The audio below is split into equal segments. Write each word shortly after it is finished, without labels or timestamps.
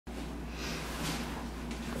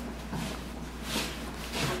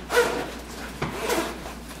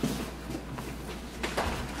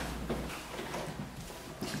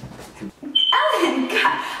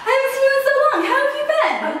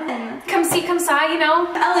Sai, you know?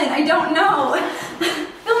 Ellen, I don't know.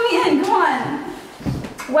 Fill me in, come on.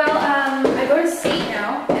 Well, I go to state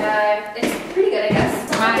now. It's pretty good, I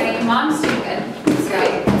guess. My mom's doing good. It's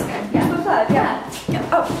great. It's good. Yeah, so glad, yeah.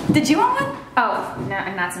 Oh, did you want one? Oh, no,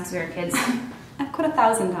 not since we were kids. I've quit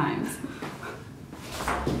 1,000 times.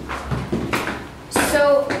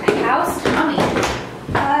 So, how's Tommy?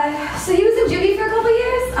 So he was in juvie for a couple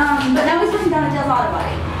years, but now he's working down at Del Auto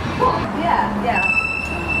Body. Cool. Yeah.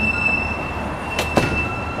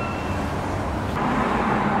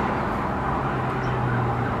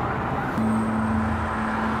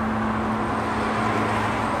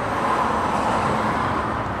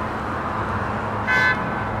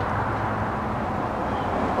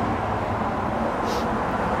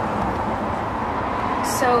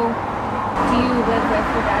 So, do you live with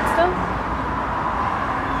your dad still?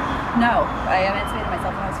 No, I emancipated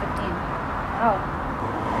myself when I was 15. Oh.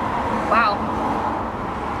 Wow.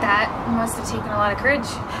 That must have taken a lot of courage.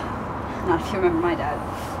 Not if you remember my dad.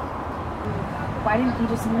 Why didn't you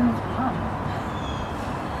just move with your mom?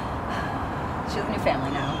 She has a new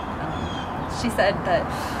family now. She said that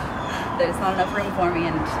there's not enough room for me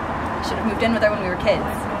and I should have moved in with her when we were kids.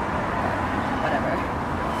 Whatever.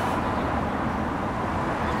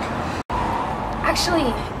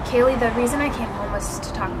 Actually, Kaylee, the reason I came home was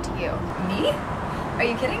to talk to you. Me? Are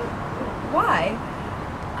you kidding? Why?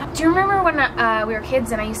 Do you remember when we were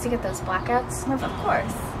kids and I used to get those blackouts? Of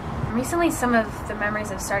course. Recently, some of the memories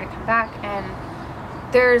have started to come back, and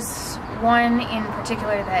there's one in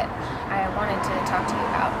particular that I wanted to talk to you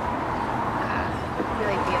about.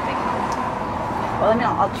 Really be a big help. Well, I mean,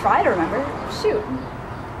 I'll try to remember. Shoot.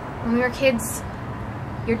 When we were kids,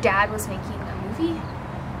 your dad was making a movie?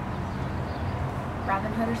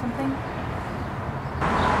 Robin Hood or something?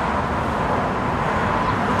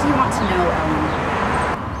 What do you want to know,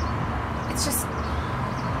 Ellen? It's just...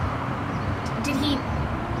 Did he...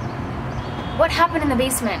 What happened in the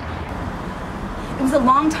basement? It was a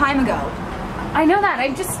long time ago. I know that.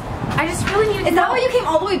 I just really need to know. Is that why you came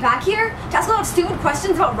all the way back here? To ask a lot of stupid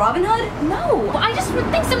questions about Robin Hood? No. I just would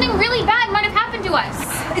think something really bad might have happened to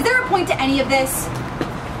us. Is there a point to any of this?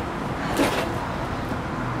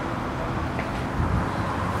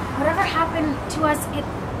 Whatever happened to us,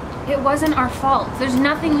 it wasn't our fault. There's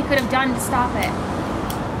nothing we could have done to stop it.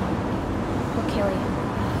 Look, Kaylee,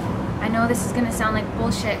 I know this is gonna sound like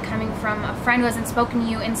bullshit coming from a friend who hasn't spoken to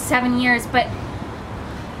you in 7 years, but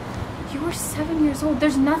you were 7 years old.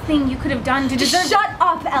 There's nothing you could have done to deserve— Just shut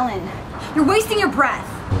up, Ellen. You're wasting your breath.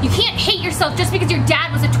 You can't hate yourself just because your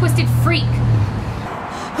dad was a twisted freak.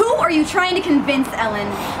 Who are you trying to convince, Ellen?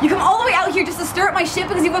 You come all the way out here just to stir up my shit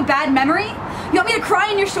because you have a bad memory? You want me to cry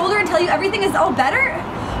on your shoulder and tell you everything is all better?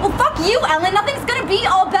 Well, fuck you, Ellen. Nothing's gonna be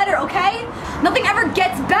all better, okay? Nothing ever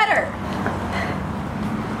gets better.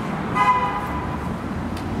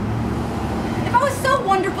 If I was so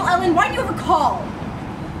wonderful, Ellen, why didn't you ever call?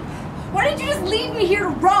 Why didn't you just leave me here to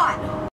rot?